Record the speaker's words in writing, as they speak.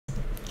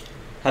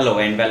Hello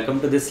and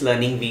welcome to this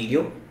learning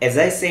video. As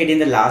I said in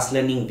the last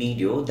learning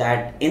video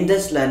that in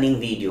this learning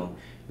video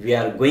we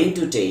are going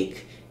to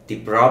take the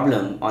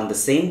problem on the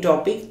same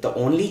topic. The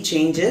only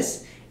change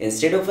is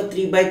instead of a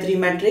 3 by 3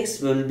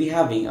 matrix we will be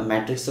having a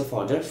matrix of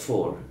order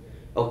 4.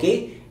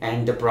 Okay,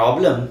 and the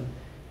problem,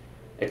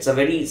 it's a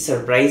very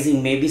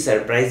surprising, maybe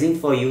surprising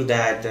for you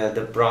that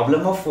the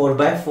problem of 4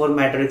 by 4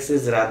 matrix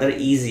is rather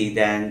easy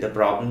than the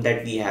problem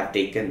that we have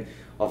taken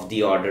of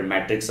the order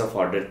matrix of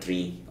order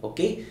 3.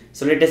 Okay,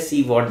 so let us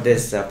see what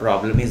this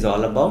problem is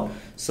all about.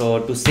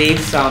 So to save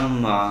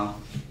some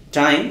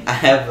time, I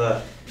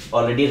have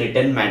already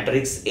written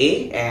matrix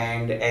A,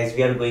 and as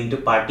we are going to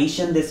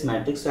partition this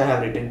matrix, so I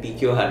have written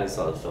PQRS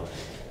also.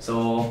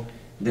 So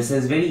this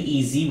is very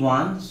easy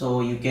one,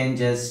 so you can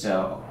just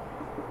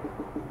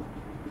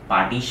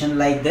partition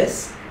like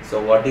this.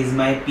 So what is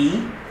my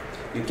P?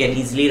 You can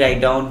easily write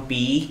down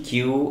P,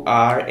 Q,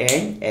 R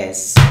and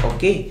S.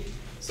 Okay,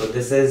 so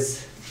this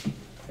is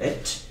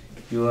it.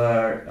 You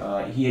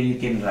are here you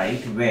can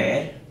write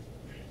where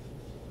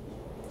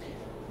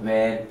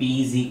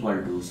P is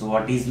equal to, so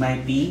what is my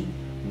P?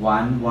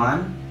 1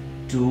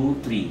 1 2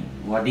 3.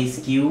 What is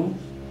Q?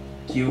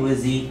 Q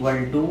is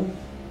equal to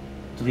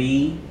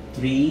 3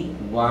 3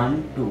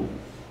 1 2.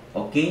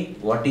 Okay,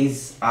 what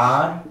is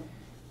R?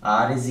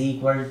 R is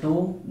equal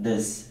to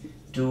this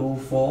 2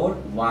 4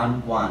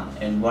 1 1.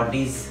 And what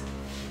is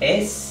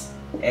S?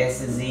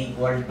 S is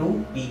equal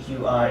to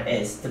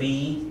PQRS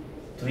 3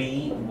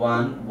 3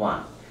 1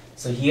 1.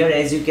 So here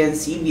as you can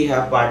see we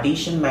have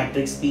partition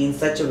matrix P in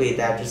such a way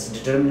that its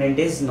determinant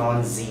is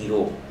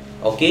non-zero.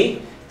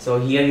 Okay, so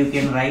here you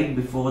can write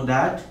before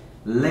that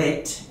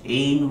let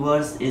A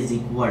inverse is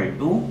equal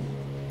to,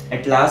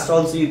 at last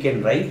also you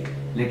can write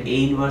let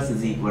A inverse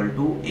is equal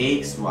to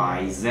X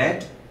Y Z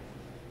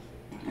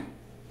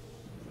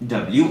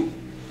W.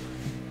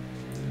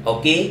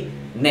 Okay,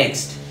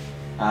 next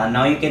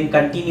now you can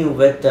continue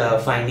with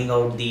finding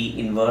out the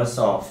inverse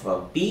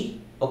of P.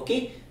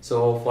 Okay,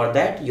 so for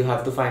that you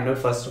have to find out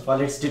first of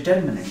all its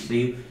determinant. So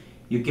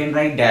you can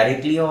write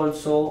directly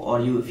also,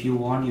 or if you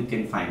want you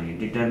can find it.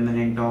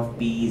 Determinant of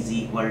P is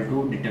equal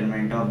to,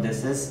 determinant of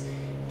this is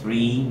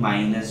 3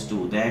 minus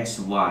 2, that's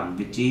 1,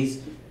 which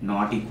is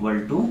not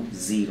equal to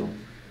 0.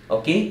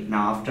 Okay,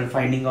 now after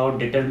finding out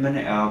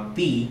determinant of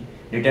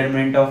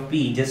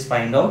P, just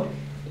find out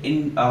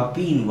in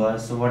P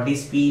inverse. So what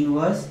is P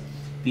inverse?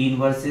 P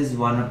inverse is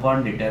 1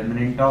 upon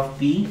determinant of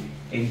P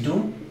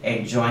into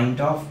adjoint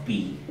of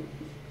P.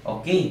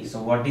 Okay,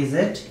 so what is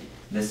it?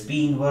 This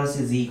P inverse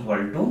is equal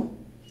to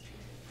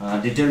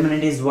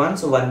determinant is 1,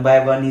 so 1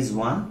 by 1 is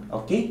 1.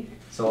 Okay,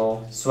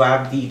 so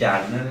swap the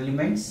diagonal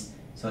elements.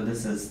 So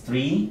this is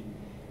 3,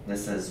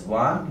 this is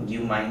 1,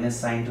 give minus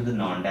sign to the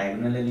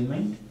non-diagonal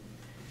element.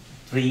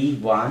 3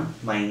 1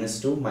 minus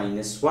 2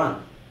 minus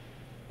 1.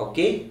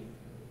 Okay,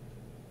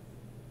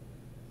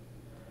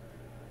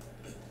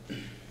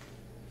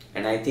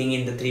 and I think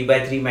in the 3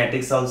 by 3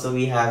 matrix also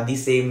we have the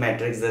same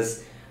matrix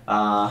as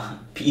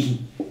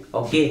P.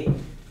 Okay,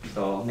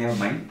 so never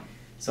mind.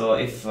 So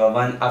if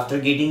after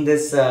getting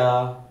this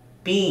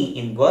P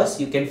inverse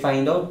you can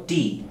find out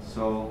T.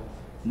 So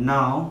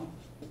now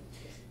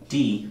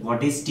T,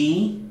 what is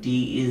T?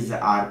 T is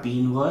RP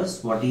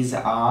inverse. What is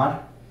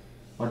R?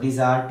 What is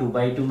R? 2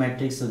 by 2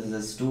 matrix, so this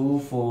is 2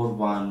 4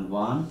 1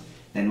 1.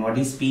 Then what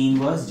is P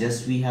inverse?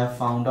 Just we have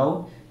found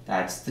out,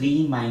 that's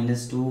 3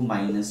 minus 2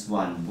 minus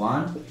 1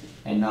 1.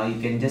 And now you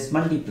can just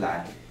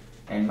multiply,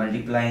 and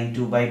multiplying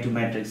 2 by 2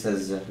 matrix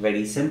is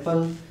very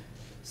simple.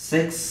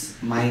 6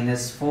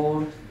 minus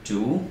 4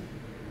 2,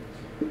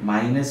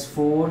 minus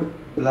 4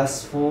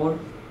 plus 4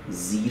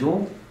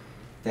 0.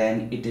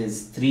 Then it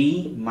is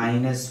 3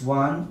 minus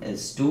 1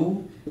 is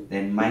 2,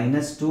 then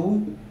minus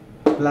 2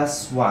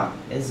 plus 1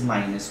 is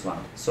minus 1.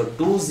 So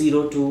 2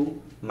 0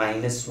 2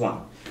 minus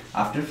 1.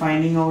 After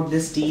finding out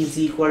this T is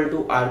equal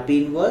to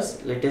RP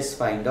inverse, let us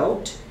find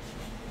out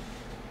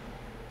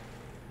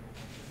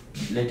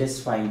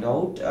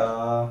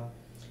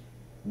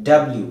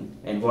W.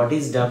 And what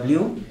is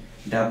W?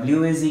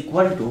 W is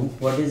equal to,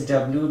 what is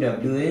W?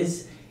 W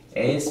is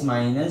S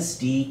minus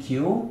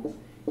TQ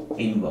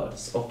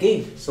inverse.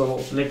 Okay,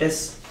 so let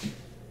us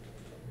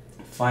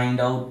find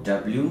out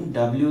W.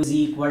 W is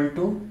equal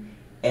to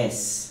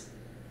S.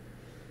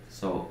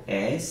 So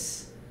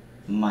S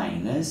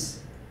minus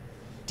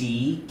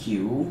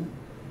TQ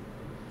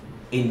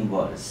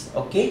inverse.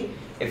 Okay,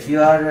 if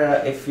you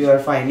are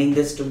finding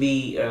this to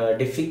be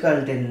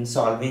difficult in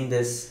solving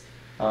this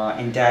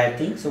entire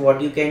thing, so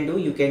what you can do,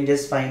 you can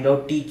just find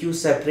out TQ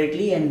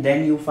separately and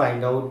then you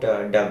find out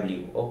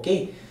W.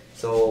 Okay,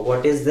 so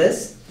what is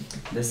this?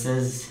 This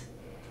is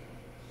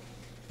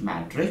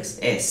matrix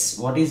S.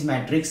 What is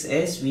matrix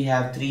S? We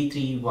have 3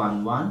 3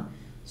 1 1.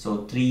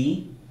 So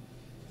 3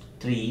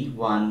 3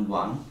 1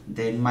 1.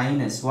 Then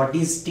minus, what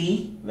is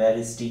T? Where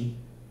is T?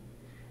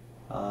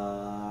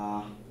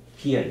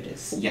 Here it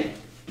is. Yeah.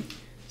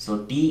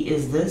 So T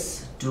is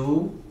this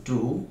 2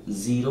 2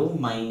 0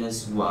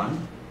 minus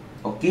 1.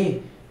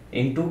 Okay,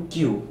 into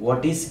Q.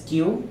 What is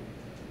Q?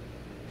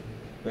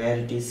 Where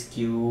it is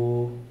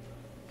Q?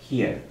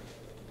 here.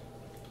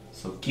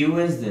 So Q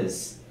is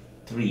this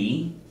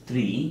 3,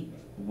 3,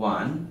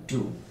 1,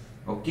 2.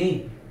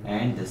 Okay,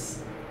 and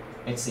this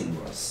its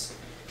inverse.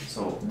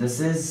 So this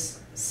is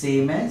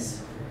same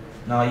as,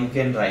 now you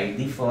can write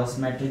the first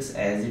matrix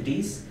as it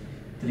is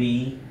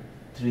 3,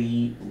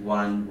 3,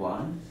 1,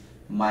 1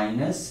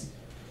 minus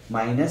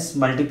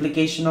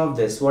multiplication of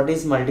this. What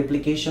is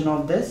multiplication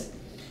of this?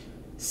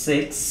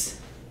 6,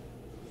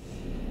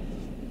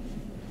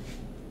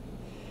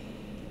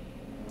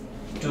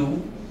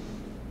 2,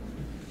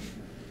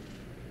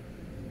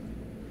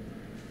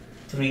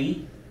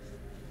 3,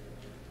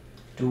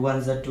 2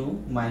 ones are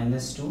 2,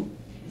 minus 2,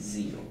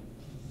 0.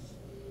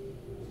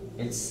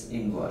 Its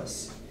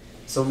inverse.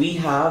 So we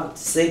have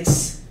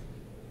 6,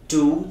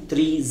 2,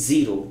 3,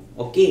 0,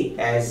 okay,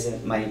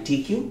 as my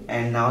TQ,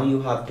 and now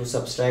you have to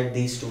subtract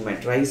these two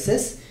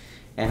matrices,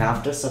 and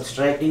after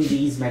subtracting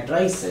these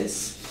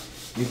matrices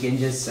you can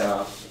just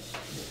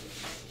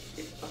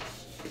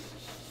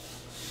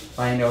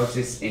find out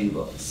its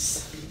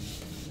inverse.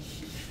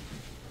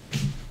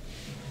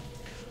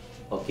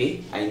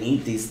 Okay, I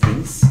need these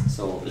things,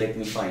 so let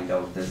me find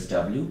out this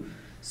W.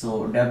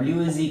 So W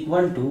is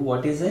equal to,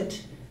 what is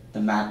it? The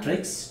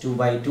matrix 2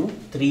 by 2,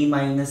 3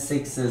 minus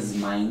 6 is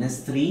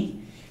minus 3,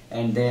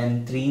 and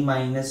then 3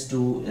 minus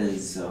 2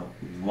 is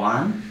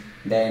 1,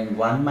 then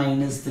 1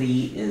 minus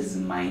 3 is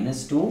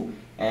minus 2,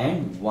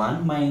 and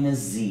 1 minus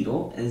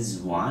 0 is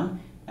 1,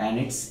 and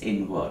its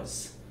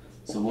inverse.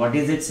 So what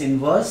is its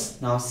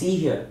inverse? Now see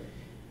here,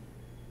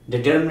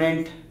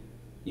 determinant,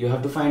 you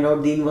have to find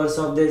out the inverse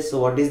of this. So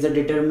what is the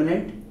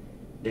determinant?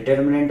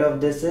 Determinant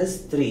of this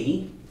is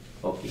 3.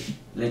 Okay,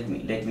 let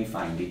me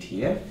find it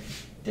here.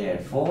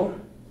 Therefore,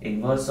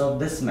 inverse of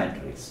this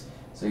matrix.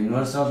 So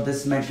inverse of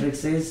this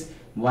matrix is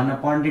 1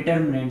 upon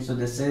determinant. So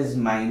this is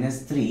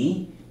minus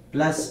 3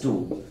 plus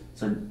 2.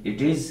 So it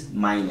is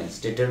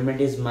minus. Determinant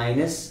is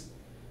minus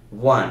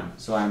 1.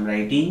 So I am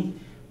writing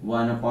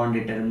 1 upon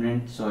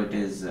determinant. So it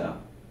is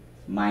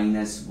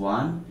minus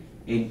 1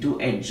 into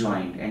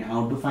adjoint. And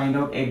how to find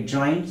out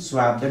adjoint?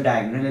 Swap the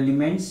diagonal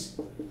elements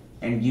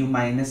and give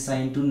minus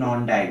sign to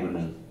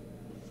non-diagonal.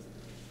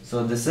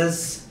 So this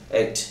is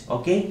it.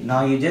 Okay,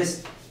 now you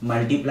just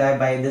multiply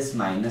by this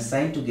minus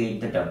sign to get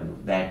the W.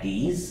 That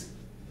is,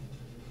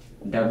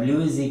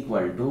 W is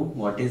equal to,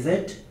 what is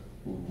it?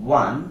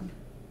 1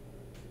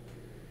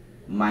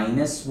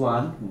 minus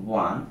 1,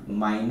 1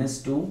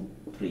 minus 2,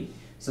 3.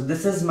 So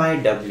this is my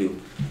W.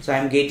 So I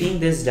am getting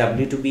this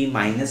W to be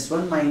minus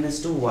 1,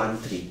 minus 2, 1,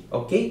 3.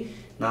 Okay,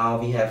 now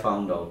we have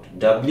found out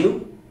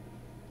W.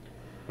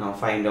 Now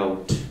find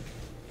out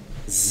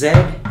Z.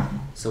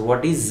 So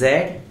what is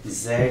Z?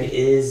 Z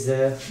is,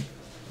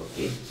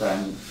 okay, so I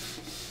am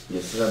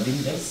just rubbing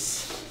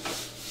this.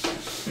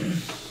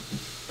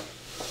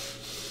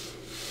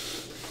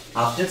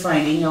 After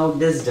finding out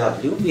this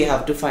W, we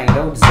have to find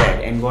out Z.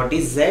 And what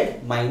is Z?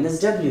 Minus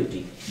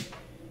WT.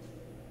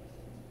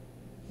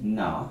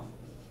 Now,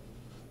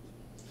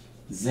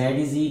 Z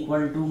is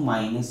equal to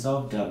minus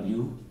of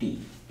WT.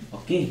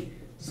 Okay,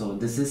 so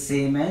this is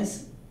same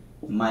as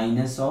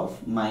minus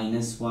of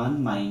minus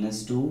 1,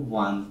 minus 2,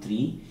 1,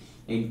 3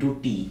 into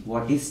T.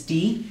 What is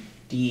T?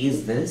 T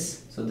is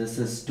this. So this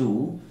is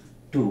 2,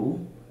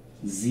 2,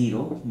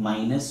 0,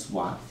 minus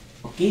 1.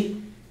 Okay.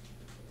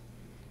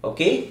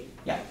 Okay.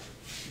 Yeah.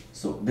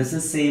 So this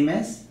is same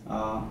as,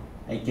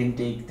 I can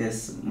take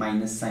this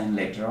minus sign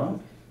later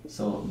on.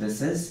 So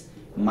this is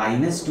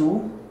minus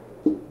 2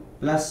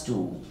 plus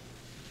 2.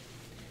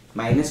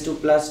 Minus 2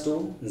 plus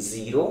 2,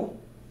 0.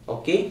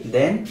 Okay.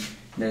 Then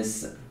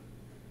this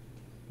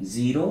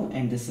 0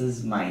 and this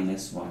is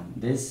minus 1.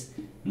 This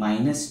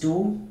minus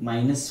 2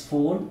 minus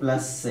 4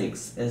 plus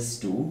 6 is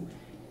 2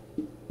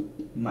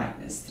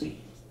 minus 3.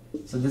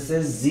 So this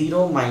is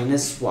 0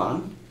 minus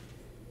 1.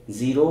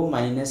 0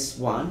 minus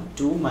 1,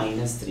 2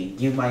 minus 3.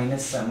 Give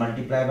minus,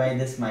 multiply by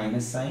this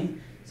minus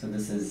sign. So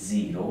this is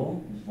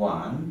 0,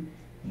 1,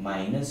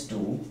 minus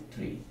 2,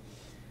 3.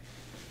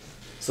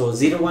 So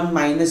 0, 1,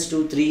 minus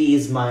 2, 3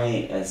 is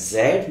my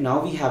Z.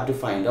 Now we have to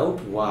find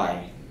out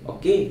Y.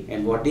 Okay,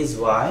 and what is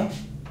Y?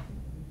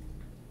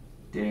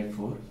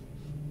 Therefore,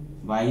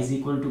 Y is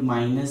equal to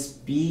minus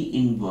P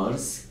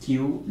inverse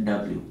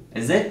QW.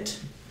 Is it?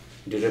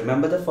 Do you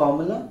remember the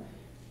formula?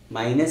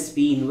 Minus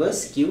P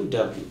inverse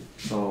QW.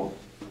 So,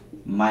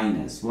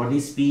 minus, what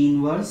is P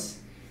inverse?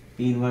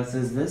 P inverse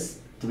is this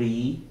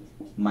 3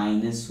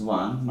 minus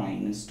 1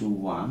 minus 2,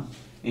 1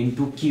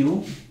 into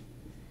Q.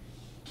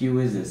 Q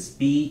is this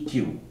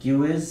PQ.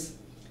 Q is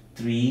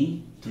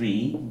 3,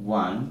 3,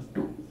 1,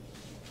 2.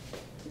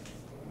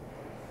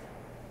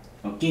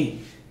 Okay,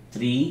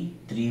 3,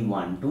 3,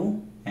 1,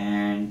 2.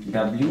 And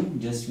W,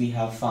 just we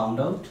have found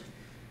out.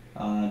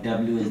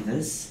 W is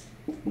this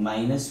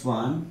minus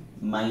 1,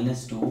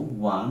 minus 2,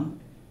 1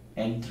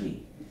 and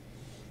 3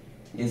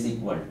 is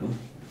equal to,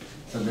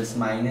 so this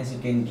minus you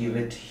can give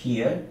it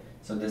here.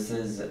 So this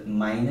is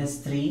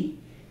minus 3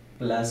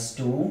 plus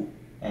 2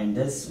 and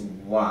this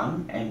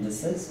 1 and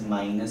this is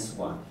minus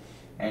 1,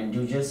 and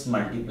you just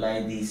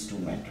multiply these two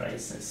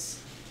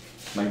matrices.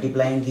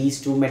 multiplying these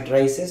two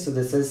matrices. So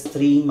this is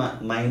 3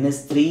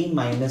 minus 3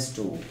 minus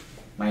 2.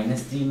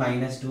 Minus 3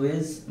 minus 2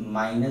 is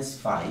minus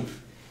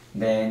 5.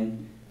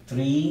 Then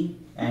 3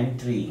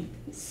 and 3,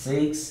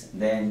 6.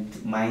 Then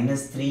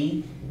minus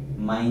 3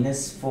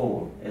 minus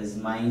 4 is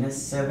minus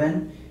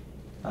 7.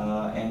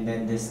 And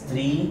then this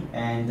 3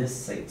 and this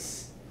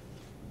 6,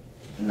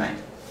 9.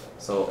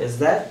 So is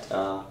that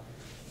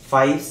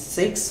 5,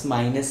 6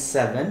 minus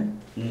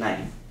 7,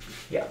 9.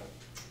 Yeah.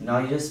 Now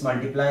you just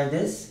multiply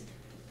this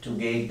to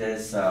get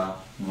this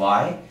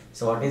y.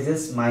 So what is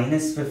this?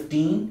 Minus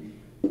 15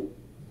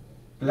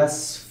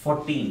 plus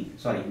 14.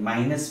 Sorry,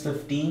 minus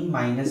 15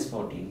 minus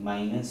 14,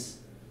 minus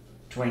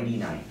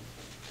 29.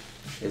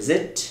 Is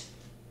it?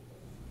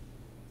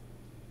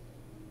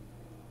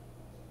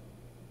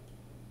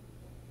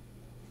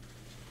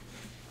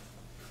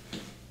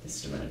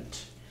 Just a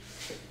minute.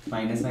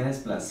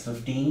 Minus plus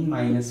 15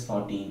 minus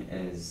 14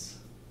 is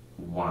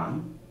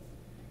 1.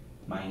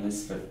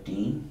 Minus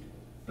 15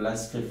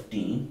 plus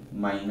 15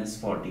 minus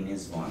 14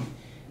 is 1.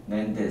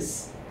 Then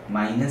this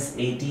minus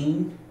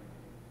 18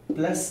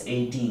 plus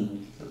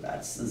 18, so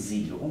that's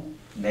 0.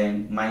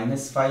 Then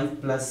minus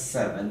 5 plus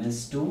 7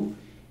 is 2.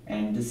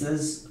 And this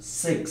is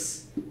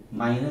 6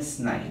 minus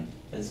 9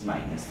 is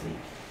minus 3.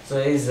 So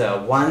it is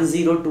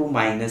 102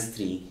 minus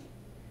 3.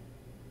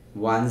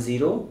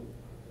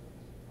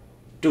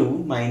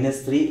 102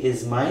 minus 3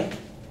 is my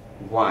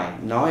y.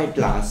 Now at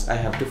last I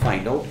have to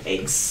find out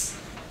x.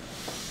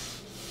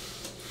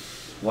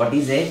 What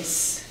is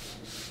x?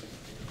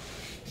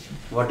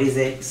 What is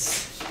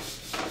x?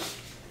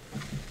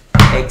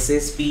 X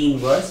is P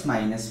inverse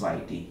minus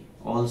yt.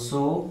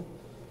 Also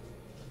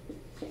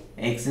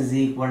x is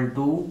equal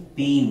to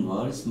P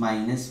inverse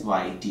minus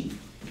yt.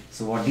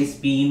 So what is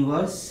P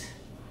inverse?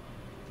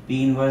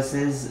 P inverse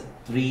is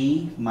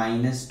 3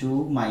 minus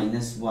 2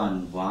 minus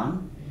 1,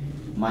 1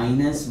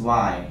 minus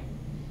y.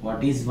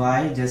 What is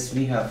y? Just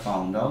we have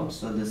found out.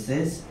 So this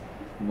is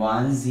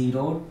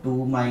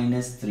 102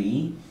 minus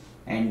 3.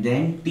 And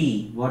then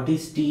t. What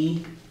is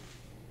t?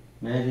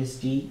 Where is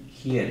t?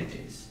 Here it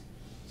is.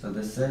 So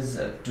this is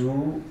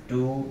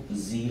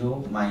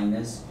 220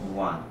 minus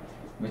 1,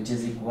 which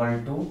is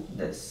equal to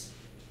this.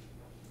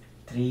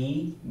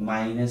 3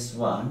 minus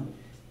 1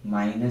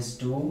 minus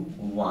 2,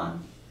 1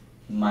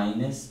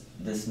 minus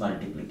this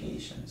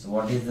multiplication. So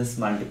what is this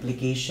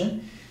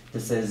multiplication?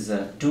 This is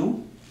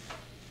 2.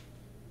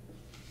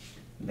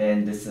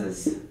 Then this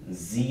is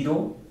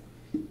 0.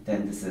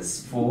 Then this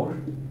is 4.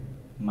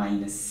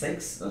 Minus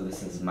 6, so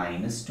this is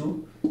minus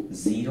 2,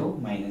 0,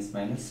 minus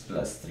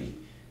plus 3.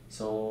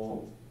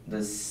 So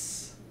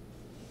this,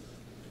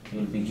 you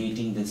will be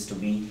getting this to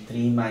be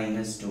 3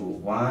 minus 2,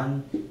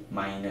 1,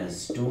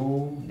 minus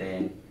 2,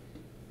 then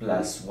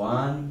plus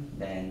 1,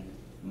 then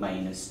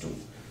minus 2.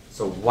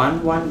 So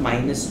 1, 1,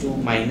 minus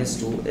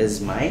 2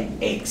 is my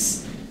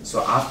x.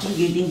 So after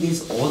getting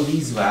all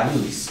these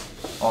values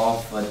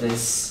of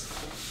this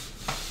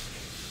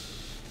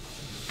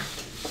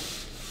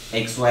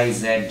x, y,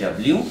 z,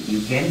 w,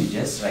 you can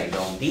just write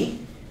down the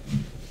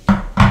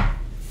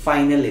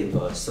final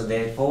inverse. So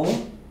therefore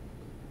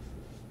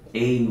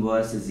A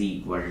inverse is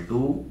equal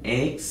to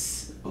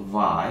x,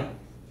 y,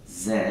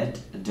 z,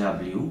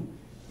 w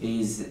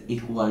is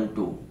equal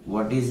to,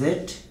 what is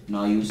it?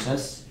 Now you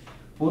just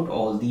put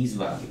all these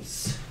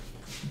values.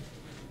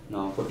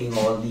 Now putting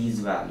all these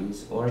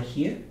values over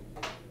here.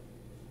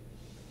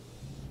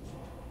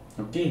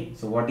 Okay,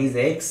 so what is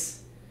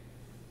x?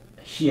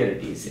 Here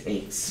it is,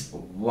 x,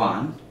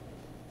 1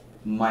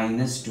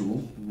 minus 2,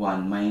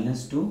 1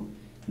 minus 2.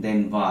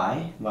 Then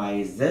y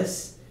is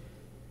this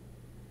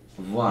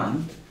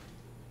 1,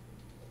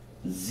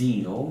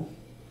 0,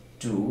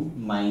 2,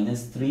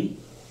 minus 3.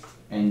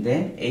 And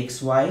then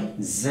x, y,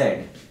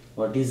 z.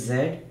 What is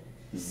z?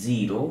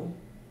 0,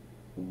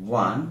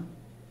 1,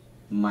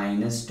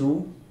 minus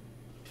 2,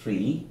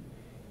 3.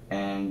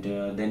 And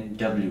then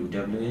w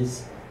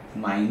is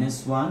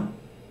minus 1,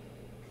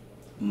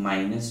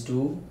 minus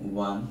 2,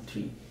 1,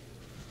 3.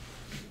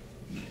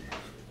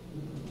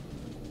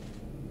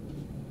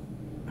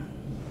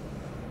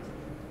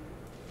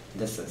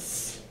 This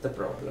is the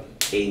problem.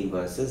 A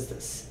inverse is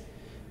this.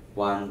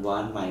 1,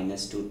 1,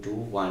 minus 2, 2,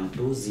 1,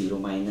 2, 0,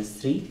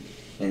 minus 3.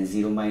 Then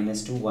 0,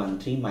 minus 2, 1,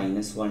 3,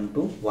 minus 1,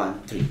 2,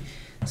 1, 3.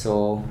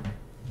 So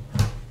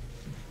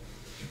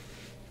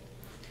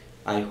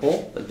I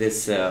hope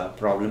this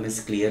problem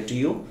is clear to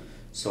you.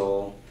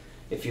 So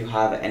if you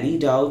have any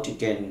doubt, you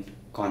can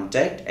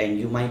contact, and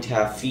you might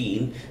have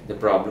feel the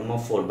problem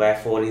of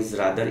 4x4 is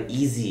rather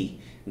easy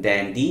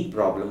than the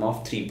problem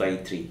of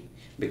 3x3,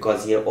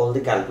 because here all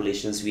the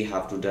calculations we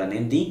have to done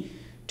in the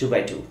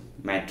 2x2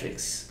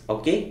 matrix.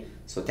 Okay,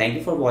 so thank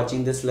you for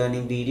watching this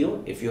learning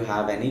video. If you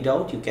have any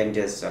doubt, you can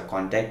just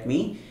contact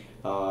me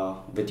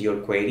with your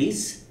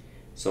queries.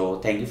 So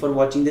thank you for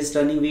watching this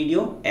learning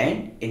video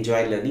and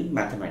enjoy learning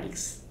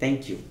mathematics.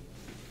 Thank you.